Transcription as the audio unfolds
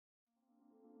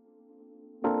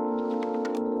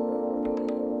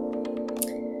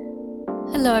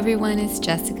Hello everyone, it's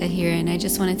Jessica here, and I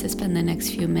just wanted to spend the next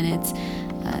few minutes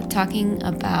talking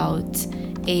about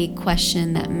a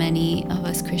question that many of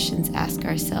us Christians ask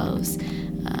ourselves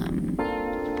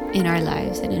in our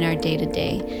lives and in our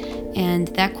day-to-day. And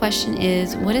that question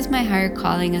is, what is my higher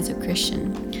calling as a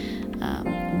Christian?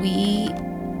 We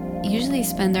usually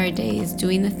spend our days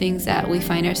doing the things that we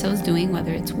find ourselves doing,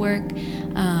 whether it's work,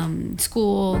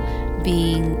 school,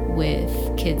 being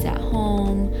with kids at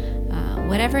home,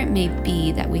 whatever it may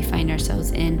be that we find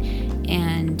ourselves in.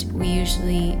 And we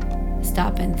usually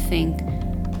stop and think,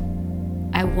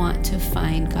 I want to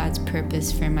find God's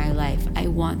purpose for my life. I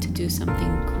want to do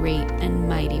something great and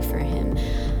mighty for Him.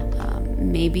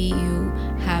 Maybe you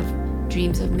have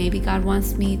dreams of, maybe God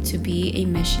wants me to be a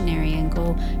missionary and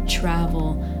go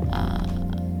travel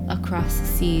across the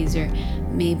seas, or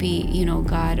maybe,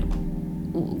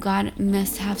 God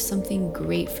must have something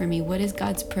great for me. What is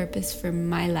God's purpose for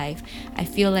my life? I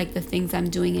feel like the things I'm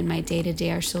doing in my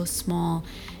day-to-day are so small,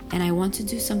 and I want to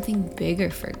do something bigger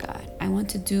for God. I want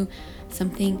to do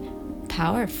something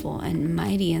powerful and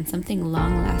mighty and something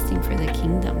long-lasting for the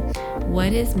kingdom.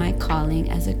 What is my calling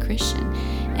as a Christian?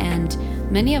 And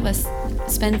many of us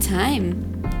spend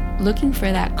time looking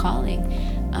for that calling.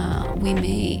 We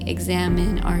may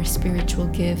examine our spiritual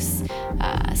gifts,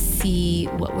 see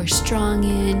what we're strong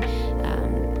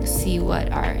in, see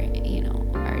what our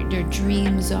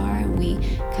dreams are. We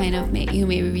kind of you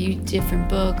may read different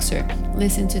books or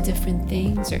listen to different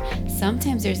things, or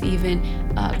sometimes there's even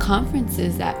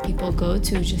conferences that people go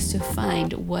to just to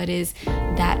find what is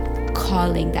that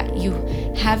calling that you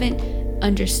haven't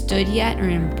understood yet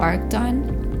or embarked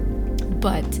on,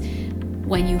 but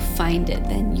when you find it,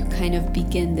 then you kind of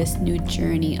begin this new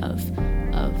journey of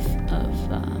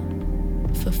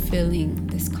fulfilling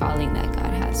this calling that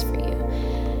God has for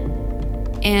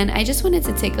you. And I just wanted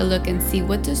to take a look and see,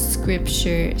 what does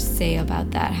Scripture say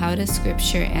about that? How does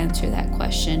Scripture answer that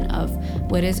question of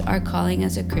what is our calling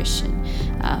as a Christian?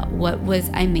 What was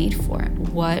I made for?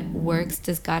 What works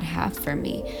does God have for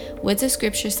me? What does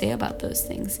Scripture say about those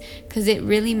things? Because it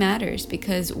really matters,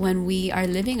 because when we are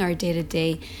living our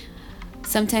day-to-day,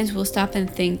 sometimes we'll stop and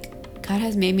think, God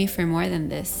has made me for more than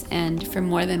this and for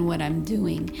more than what I'm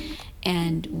doing.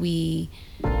 And we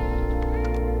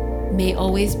may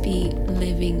always be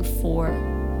living for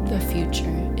the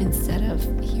future instead of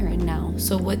here and now.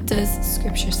 So what does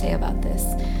Scripture say about this?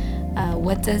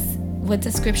 What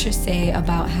does Scripture say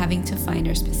about having to find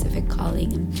our specific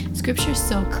calling? And Scripture is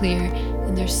so clear,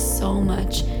 and there's so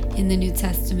much in the New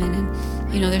Testament,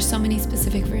 and there's so many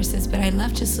specific verses, but I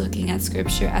love just looking at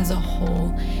Scripture as a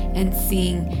whole and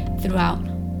seeing throughout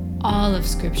all of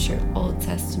Scripture, Old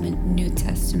Testament, New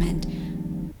Testament,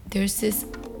 there's this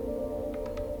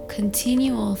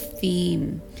continual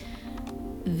theme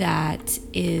that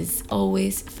is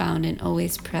always found and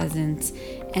always present,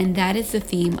 and that is the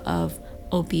theme of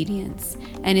obedience.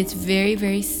 And it's very,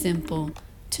 very simple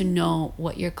to know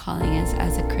what your calling is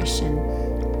as a Christian,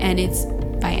 and it's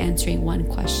by answering one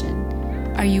question: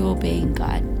 are you obeying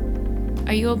God?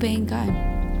 Are you obeying God?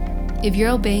 If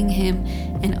you're obeying Him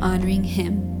and honoring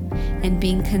Him and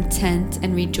being content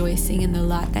and rejoicing in the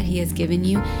lot that He has given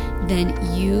you, then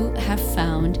you have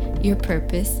found your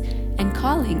purpose and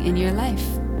calling in your life.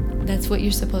 That's what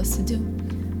you're supposed to do.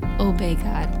 Obey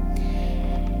God.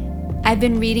 I've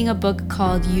been reading a book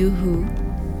called You Who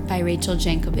by Rachel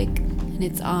Jankovic, and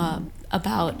it's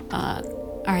about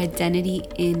our identity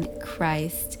in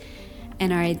Christ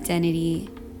and our identity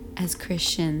as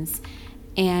Christians.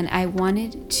 And I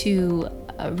wanted to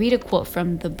read a quote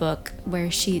from the book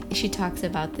where she talks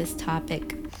about this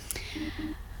topic.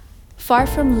 Far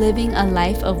from living a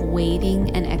life of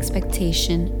waiting and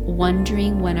expectation,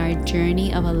 wondering when our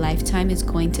journey of a lifetime is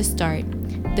going to start,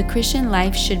 the Christian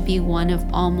life should be one of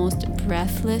almost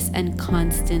breathless and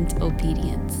constant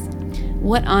obedience.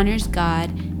 What honors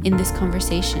God in this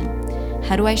conversation?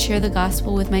 How do I share the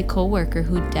gospel with my coworker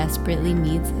who desperately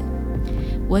needs it?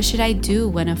 What should I do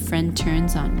when a friend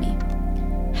turns on me?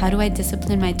 How do I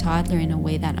discipline my toddler in a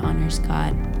way that honors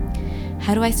God?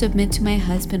 How do I submit to my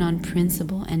husband on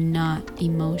principle and not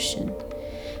emotion?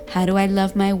 How do I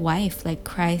love my wife like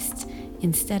Christ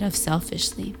instead of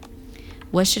selfishly?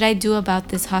 What should I do about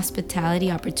this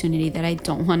hospitality opportunity that I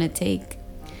don't want to take?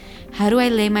 How do I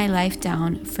lay my life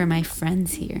down for my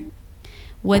friends here?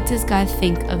 What does God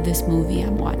think of this movie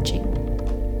I'm watching?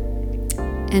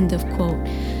 End of quote.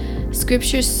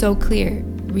 Scripture is so clear.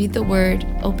 Read the word,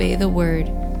 obey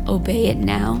it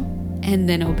now, and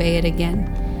then obey it again.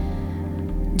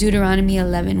 Deuteronomy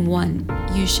 11:1.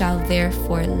 You shall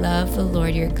therefore love the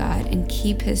Lord your God and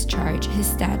keep his charge, his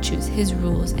statutes, his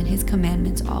rules, and his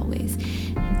commandments always.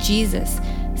 Jesus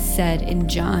said in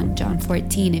John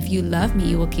 14, if you love me,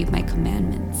 you will keep my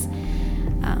commandments.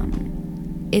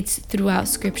 It's throughout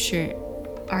Scripture,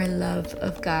 our love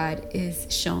of God is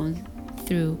shown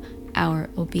through our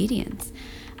obedience.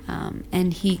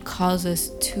 And he calls us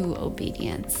to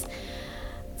obedience.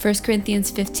 1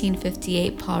 Corinthians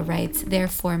 15:58, Paul writes,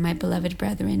 therefore, my beloved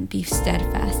brethren, be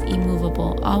steadfast,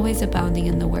 immovable, always abounding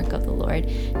in the work of the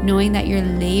Lord, knowing that your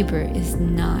labor is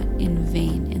not in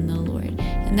vain in the Lord.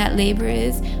 And that labor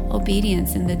is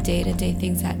obedience in the day-to-day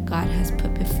things that God has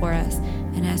put before us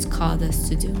and has called us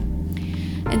to do.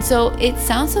 And so it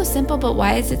sounds so simple, but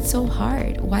why is it so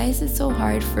hard? Why is it so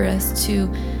hard for us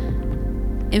to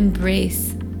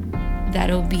embrace that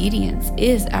obedience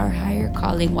is our higher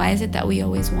calling? Why is it that we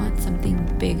always want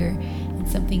something bigger and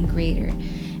something greater?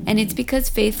 And it's because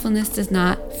faithfulness does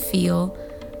not feel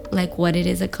like what it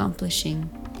is accomplishing.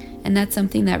 And that's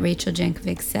something that Rachel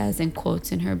Jankovic says and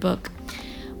quotes in her book.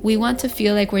 We want to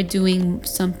feel like we're doing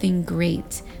something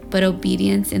great, but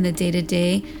obedience in the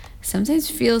day-to-day sometimes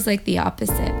feels like the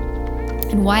opposite.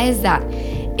 And why is that?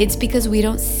 It's because we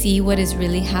don't see what is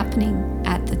really happening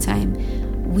at the time.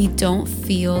 We don't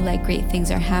feel like great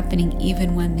things are happening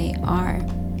even when they are.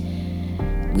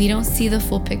 We don't see the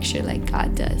full picture like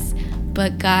God does.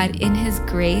 But God, in his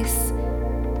grace,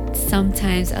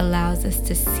 sometimes allows us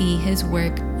to see his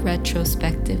work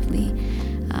retrospectively.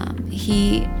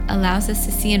 He allows us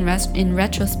to see in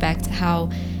retrospect how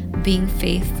being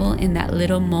faithful in that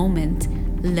little moment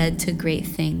led to great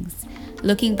things.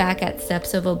 Looking back at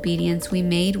steps of obedience we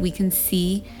made, we can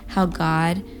see how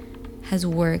God has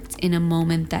worked in a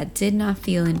moment that did not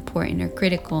feel important or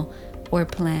critical or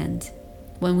planned.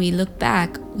 When we look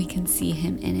back, we can see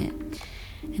him in it.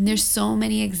 And there's so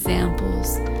many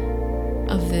examples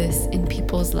of this in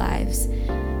people's lives.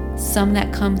 Some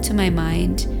that come to my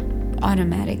mind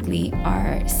automatically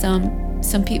are some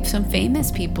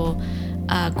famous people.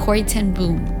 Corrie ten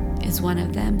Boom is one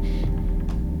of them.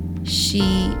 She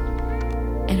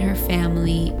and her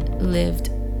family lived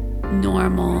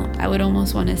normal, I would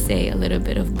almost want to say a little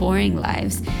bit of boring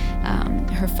lives.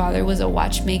 Her father was a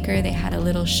watchmaker. They had a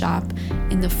little shop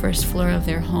in the first floor of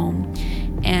their home,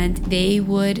 and they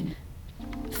would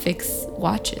fix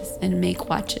watches and make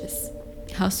watches.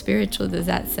 How spiritual does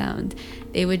that sound?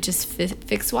 They would just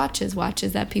fix watches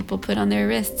that people put on their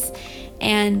wrists,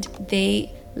 and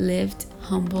they lived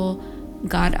humble,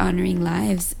 God-honoring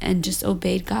lives and just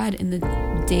obeyed God in the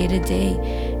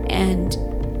day-to-day. And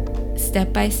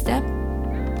step by step,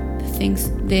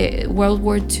 World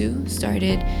War II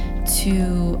started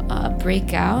to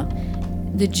break out.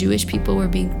 The Jewish people were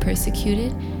being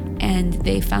persecuted, and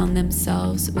they found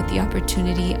themselves with the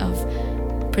opportunity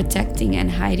of protecting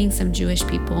and hiding some Jewish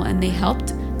people, and they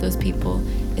helped those people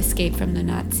escape from the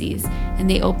Nazis. And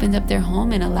they opened up their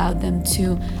home and allowed them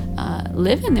to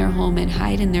live in their home and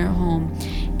hide in their home.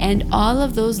 And all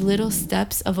of those little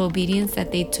steps of obedience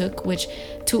that they took, which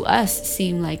to us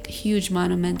seem like huge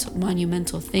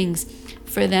monumental things,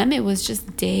 for them it was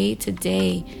just day to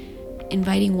day,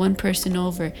 inviting one person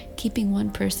over, keeping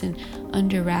one person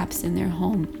under wraps in their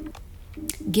home,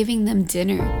 giving them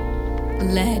dinner,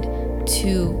 led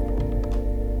to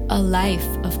a life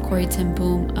of Corrie ten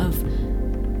Boom of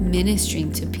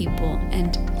ministering to people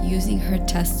and using her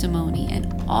testimony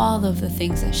and all of the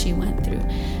things that she went through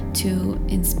to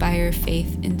inspire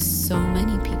faith in so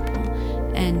many people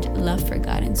and love for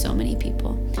God in so many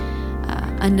people.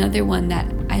 Another one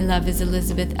that I love is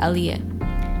Elisabeth Elliot.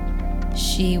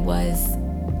 She was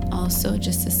also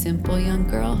just a simple young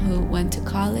girl who went to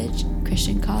college,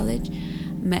 Christian college,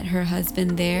 met her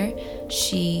husband there.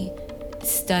 She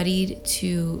studied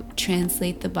to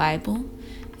translate the Bible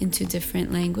into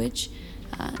different language.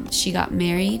 She got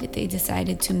married. They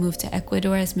decided to move to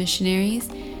Ecuador as missionaries.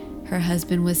 Her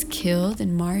husband was killed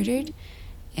and martyred,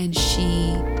 and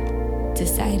she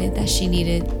decided that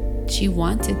she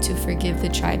wanted to forgive the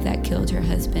tribe that killed her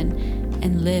husband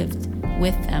and lived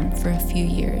with them for a few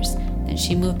years. Then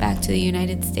she moved back to the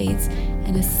United States,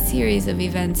 and a series of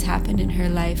events happened in her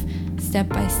life, step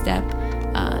by step,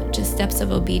 just steps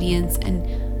of obedience.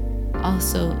 And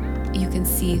also you can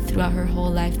see throughout her whole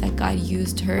life that God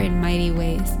used her in mighty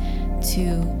ways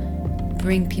to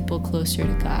bring people closer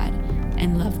to God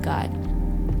and love God.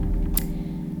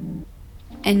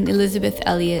 And Elisabeth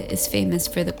Elliot is famous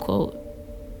for the quote,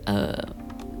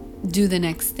 do the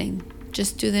next thing.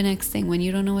 Just do the next thing. When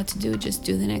you don't know what to do, just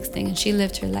do the next thing. And she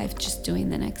lived her life just doing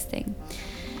the next thing.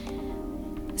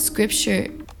 Scripture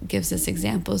gives us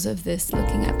examples of this,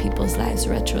 looking at people's lives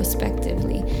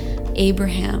retrospectively.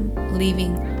 Abraham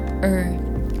leaving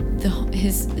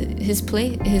his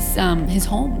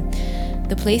home,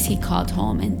 the place he called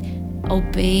home, and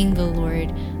obeying the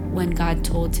Lord when God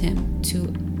told him to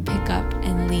pick up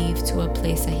and leave to a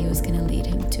place that he was going to lead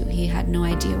him to. He had no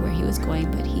idea where he was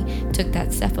going, but he took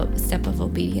that step of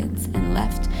obedience and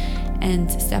left. And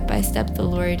step by step, the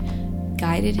Lord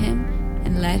guided him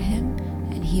and led him,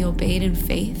 and he obeyed in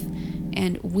faith.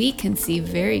 And we can see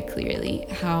very clearly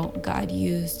how God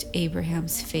used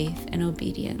Abraham's faith and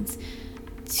obedience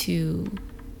to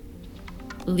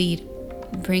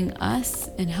bring us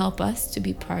and help us to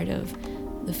be part of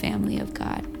the family of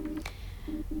God.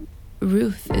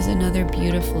 Ruth is another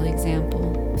beautiful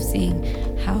example of seeing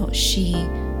how she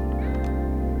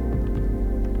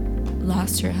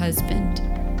lost her husband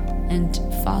and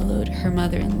followed her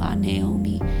mother-in-law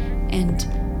Naomi and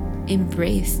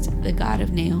embraced the God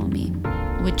of Naomi,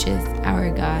 which is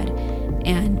our God.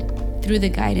 And through the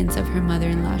guidance of her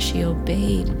mother-in-law, she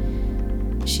obeyed,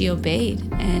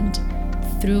 and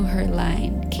through her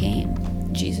line came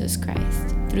Jesus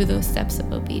Christ, through those steps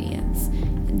of obedience.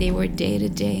 And they were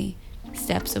day-to-day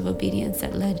steps of obedience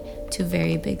that led to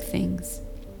very big things.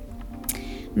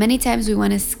 Many times we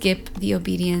want to skip the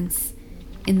obedience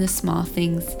in the small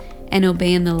things and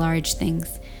obey in the large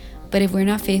things. But if we're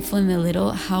not faithful in the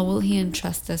little, how will he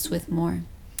entrust us with more?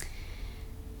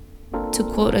 To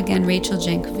quote again Rachel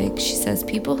Jankovic, she says,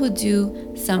 people who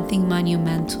do something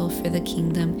monumental for the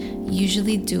kingdom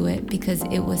usually do it because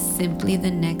it was simply the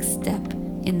next step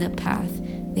in the path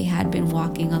they had been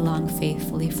walking along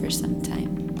faithfully for some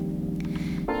time.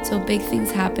 So big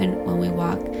things happen when we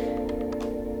walk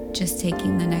just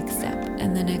taking the next step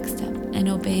and the next step and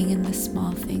obeying in the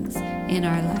small things in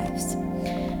our lives.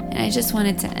 And I just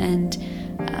wanted to end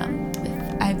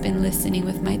I've been listening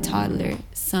with my toddler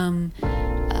some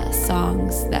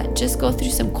songs that just go through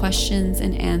some questions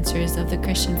and answers of the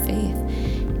Christian faith.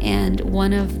 And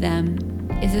one of them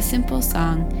is a simple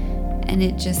song, and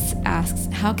it just asks,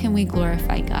 how can we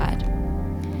glorify God?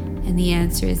 And the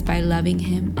answer is by loving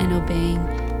him and obeying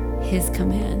his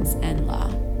commands and law.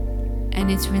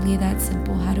 And it's really that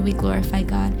simple. How do we glorify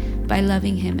God? By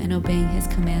loving him and obeying his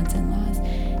commands and laws,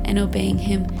 and obeying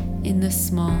him in the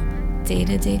small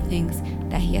day-to-day things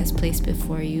that he has placed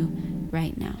before you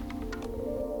right now.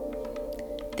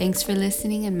 Thanks for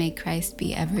listening, and may Christ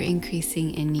be ever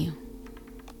increasing in you.